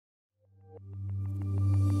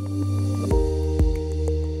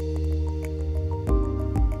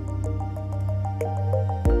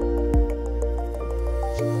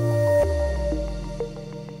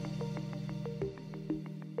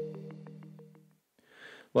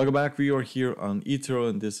Welcome back. We are here on eToro,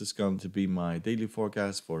 and this is going to be my daily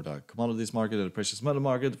forecast for the commodities market and the precious metal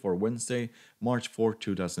market for Wednesday, March 4,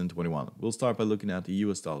 2021. We'll start by looking at the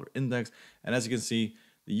US dollar index, and as you can see,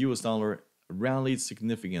 the US dollar rallied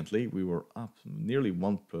significantly. We were up nearly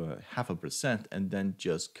 0.5%, and then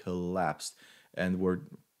just collapsed, and we're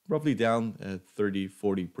roughly down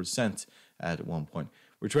 30-40% at one point.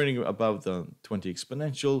 We're trading above the 20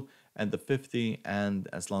 exponential and the 50, and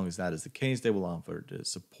as long as that is the case, they will offer the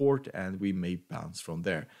support and we may bounce from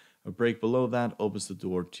there. A break below that opens the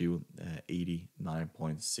door to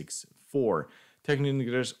 89.64. Technical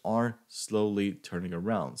indicators are slowly turning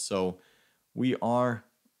around, so we are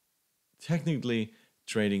technically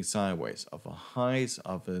trading sideways of a highs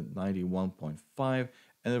of a 91.5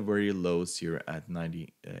 and a very lows here at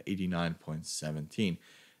 89.17.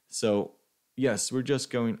 So yes, we're just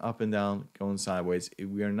going up and down, going sideways.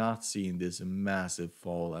 We are not seeing this massive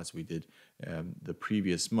fall as we did the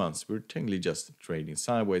previous months. We're technically just trading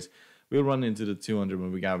sideways. We'll run into the 200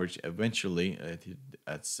 moving average eventually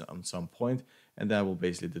at some point, and that will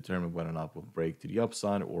basically determine whether or not we'll break to the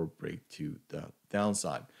upside or break to the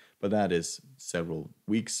downside. But that is several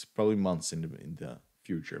weeks, probably months in the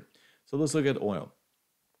future. So let's look at oil.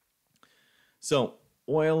 So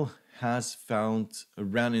oil has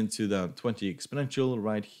ran into the 20 exponential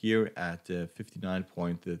right here at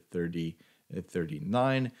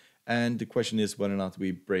 59.39, and the question is whether or not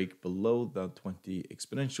we break below the 20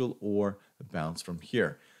 exponential or bounce from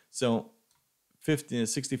here. So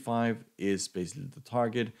 65 is basically the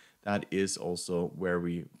target. That is also where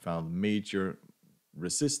we found major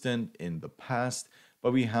resistance in the past,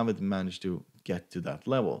 but we haven't managed to get to that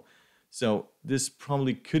level. So this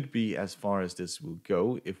probably could be as far as this will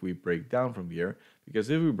go if we break down from here, because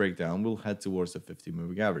if we break down, we'll head towards the 50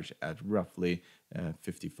 moving average at roughly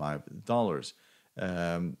 $55.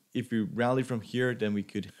 If we rally from here, then we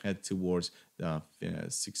could head towards the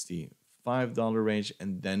 $65 range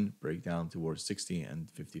and then break down towards 60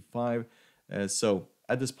 and 55. So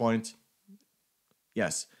at this point,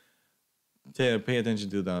 yes, pay attention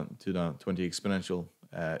to the 20 exponential.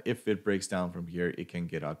 If it breaks down from here, it can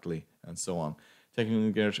get ugly and so on. Technical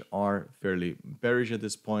indicators are fairly bearish at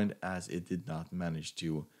this point, as it did not manage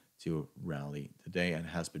to rally today and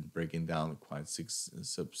has been breaking down quite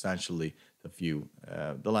substantially the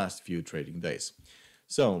last few trading days.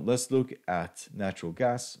 So let's look at natural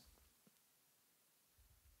gas.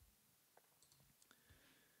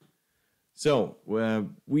 So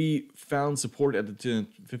we found support at the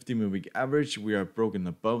 250 moving average. We are broken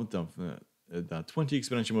above the 20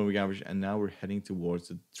 exponential moving average, and now we're heading towards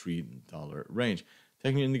the $3 range.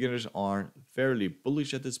 Technical indicators are fairly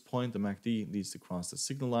bullish at this point. The MACD needs to cross the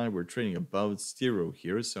signal line. We're trading above zero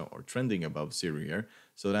here, or trending above zero here.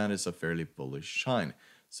 So that is a fairly bullish sign.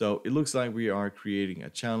 So it looks like we are creating a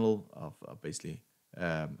channel of basically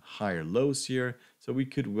higher lows here. So we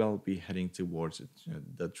could well be heading towards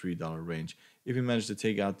the $3 range. If we manage to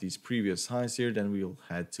take out these previous highs here, then we'll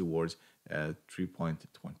head towards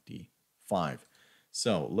 3.25.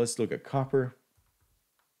 So let's look at copper.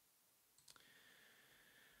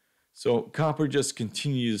 So copper just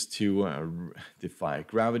continues to defy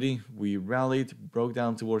gravity. We rallied, broke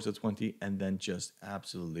down towards the 20, and then just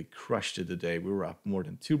absolutely crushed it today. We were up more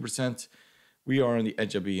than 2%. We are on the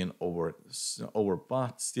edge of being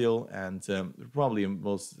overbought still, and probably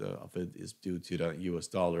most of it is due to the US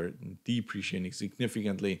dollar depreciating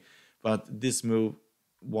significantly. But this move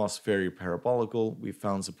was very parabolical. We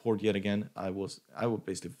found support yet again. I would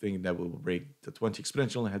basically think that we will break the 20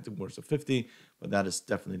 exponential and head towards the 50, but that is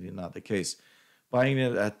definitely not the case. Buying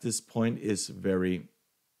it at this point is very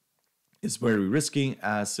risky,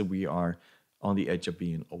 as we are on the edge of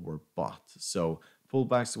being overbought. So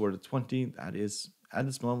pullbacks toward the 20, that is at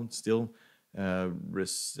this moment still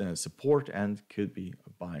support and could be a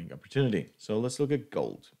buying opportunity. So let's look at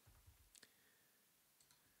gold.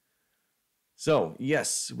 So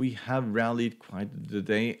yes, we have rallied quite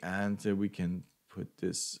today, and we can put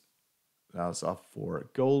this as up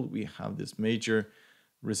for gold. We have this major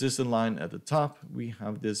resistance line at the top. We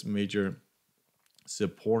have this major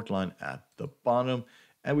support line at the bottom,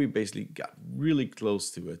 and we basically got really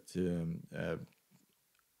close to it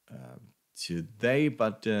today,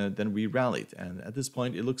 but then we rallied, and at this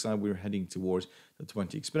point it looks like we're heading towards the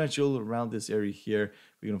 20 exponential. Around this area here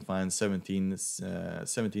we're going to find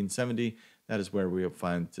 1770. That is where we'll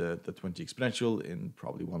find the 20 exponential in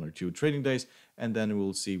probably 1 or 2 trading days, and then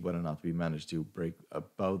we'll see whether or not we manage to break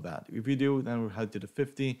above that. If we do, then we'll head to the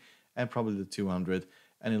 50 and probably the 200,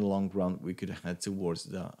 and in the long run we could head towards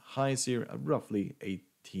the highs here at roughly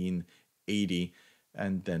 1880,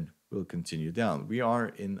 and then will continue down. We are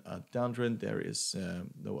in a downtrend. There is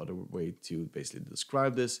no other way to basically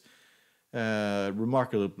describe this.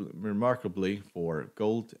 Remarkably for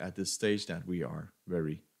gold at this stage that we are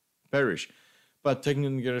very bearish. But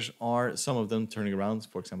technical indicators are, some of them turning around,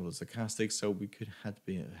 for example, the stochastic, so we could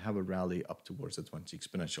have a rally up towards the 20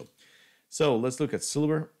 exponential. So let's look at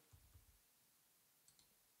silver.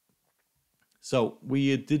 So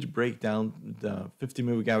we did break down the 50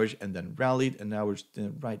 moving average and then rallied, and now we're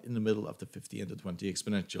right in the middle of the 50 and the 20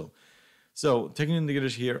 exponential. So technical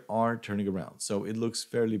indicators here are turning around. So it looks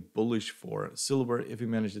fairly bullish for silver. If we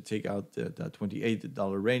manage to take out the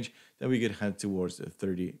 $28 range, then we could head towards the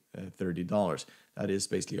 $30. That is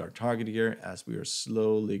basically our target here as we are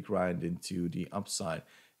slowly grinding to the upside.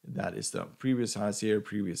 That is the previous highs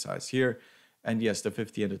here. And yes, the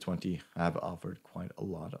 50 and the 20 have offered quite a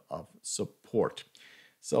lot of support.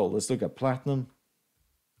 So let's look at platinum.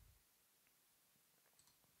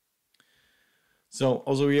 So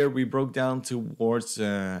also here we broke down towards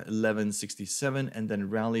 1167 and then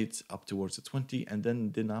rallied up towards the 20 and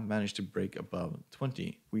then did not manage to break above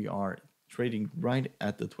 20. We are trading right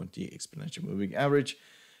at the 20 exponential moving average.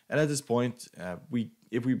 And at this point,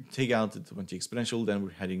 if we take out the 20 exponential, then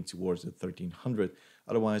we're heading towards the 1300.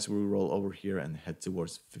 Otherwise, we will roll over here and head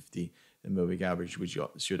towards 50 the moving average, which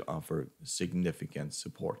should offer significant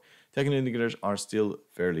support. Technical indicators are still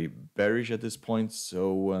fairly bearish at this point,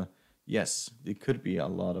 so yes, there could be a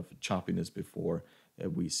lot of choppiness before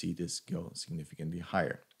we see this go significantly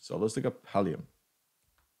higher. So let's look at palladium.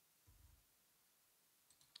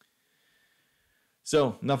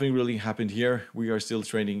 So nothing really happened here. We are still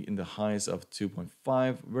trading in the highs of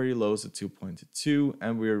 2.5, very lows at 2.2,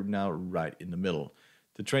 and we're now right in the middle.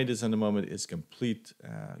 The trade is at the moment is complete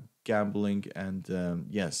gambling, and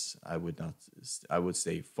yes, I would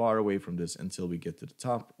stay far away from this until we get to the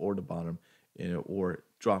top or the bottom, or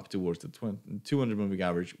drop towards the 200 moving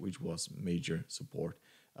average, which was major support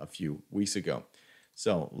a few weeks ago.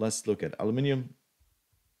 So let's look at aluminium,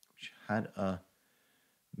 which had a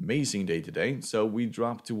amazing day today. So we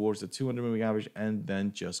dropped towards the 200 moving average and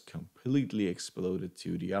then just completely exploded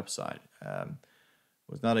to the upside.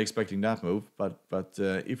 Was not expecting that move, but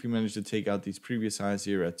if we manage to take out these previous highs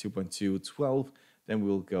here at 2.212, then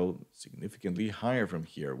we'll go significantly higher from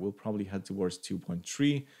here. We'll probably head towards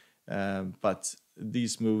 2.3, but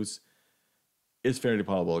these moves is fairly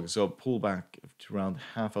probable. So a pullback to around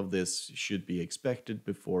half of this should be expected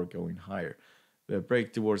before going higher. The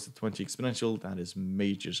break towards the 20 exponential, that is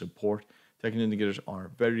major support. Technical indicators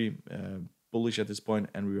are very bullish at this point,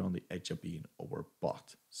 and we're on the edge of being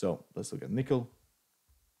overbought. So let's look at nickel.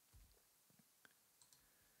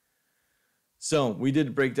 So we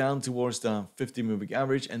did break down towards the 50 moving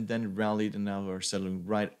average and then rallied, and now we're settling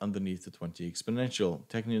right underneath the 20 exponential.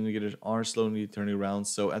 Technical indicators are slowly turning around,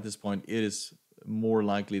 so at this point it is more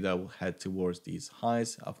likely that we'll head towards these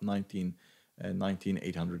highs of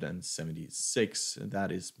 19,876.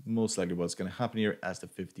 That is most likely what's going to happen here, as the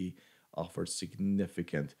 50 offers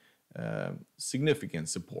significant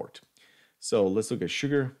support. So let's look at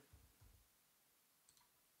sugar.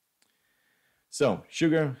 So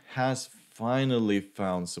sugar has finally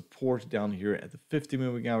found support down here at the 50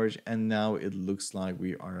 moving average, and now it looks like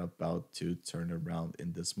we are about to turn around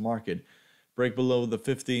in this market. Break below the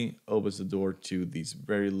 50 opens the door to these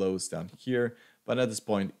very lows down here, but at this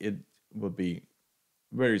point it would be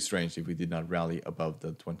very strange if we did not rally above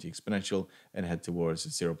the 20 exponential and head towards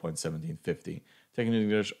 0.1750. Technical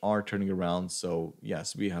indicators are turning around, so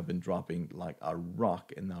yes, we have been dropping like a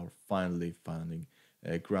rock, and now we're finally finding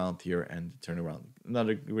ground here and turn around.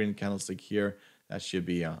 Another green candlestick here. That should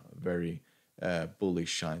be a very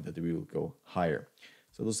bullish sign that we will go higher.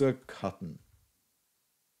 So let's look at cotton.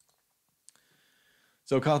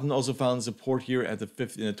 So cotton also found support here at the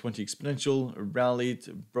 20 exponential, rallied,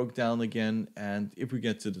 broke down again, and if we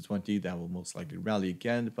get to the 20, that will most likely rally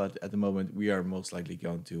again, but at the moment we are most likely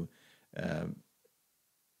going to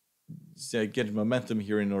get momentum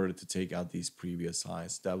here in order to take out these previous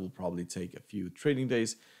highs. That will probably take a few trading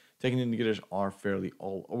days. Technical indicators are fairly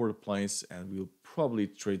all over the place, and we'll probably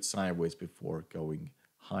trade sideways before going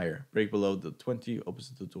higher. Break below the 20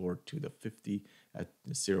 opens the door to the 50 at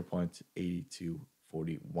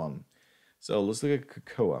 0.8241. So let's look at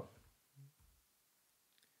cocoa.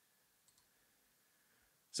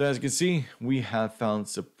 So as you can see, we have found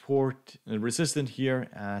support and resistance here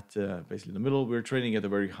at basically the middle. We're trading at the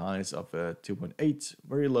very highs of 2.8,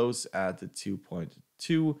 very lows at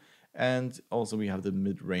 2.2, and also we have the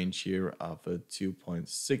mid-range here of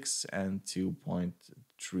 2.6 and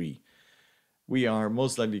 2.3. We are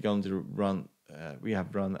most likely going to run we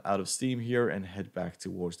have run out of steam here and head back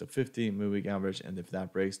towards the 50 moving average, and if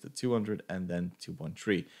that breaks the 200 and then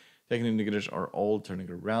 213. Technical indicators are all turning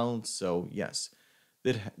around, so yes,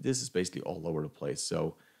 this is basically all over the place.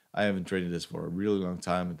 So I haven't traded this for a really long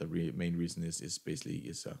time, and the main reason is basically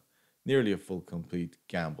it's a nearly a full complete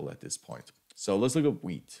gamble at this point. So let's look at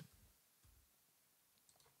wheat.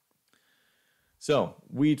 So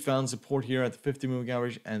wheat found support here at the 50 moving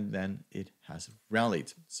average, and then it has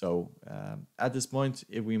rallied. So at this point,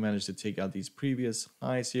 if we manage to take out these previous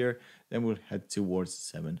highs here, then we'll head towards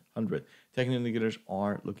 700. Technical indicators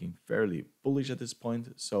are looking fairly bullish at this point,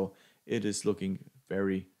 so it is looking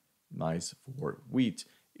very nice for wheat.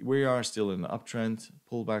 We are still in an uptrend.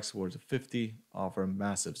 Pullbacks towards the 50 offer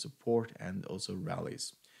massive support and also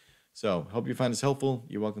rallies. So, hope you find this helpful.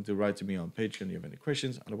 You're welcome to write to me on Patreon if you have any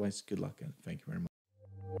questions. Otherwise, good luck and thank you very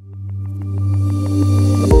much.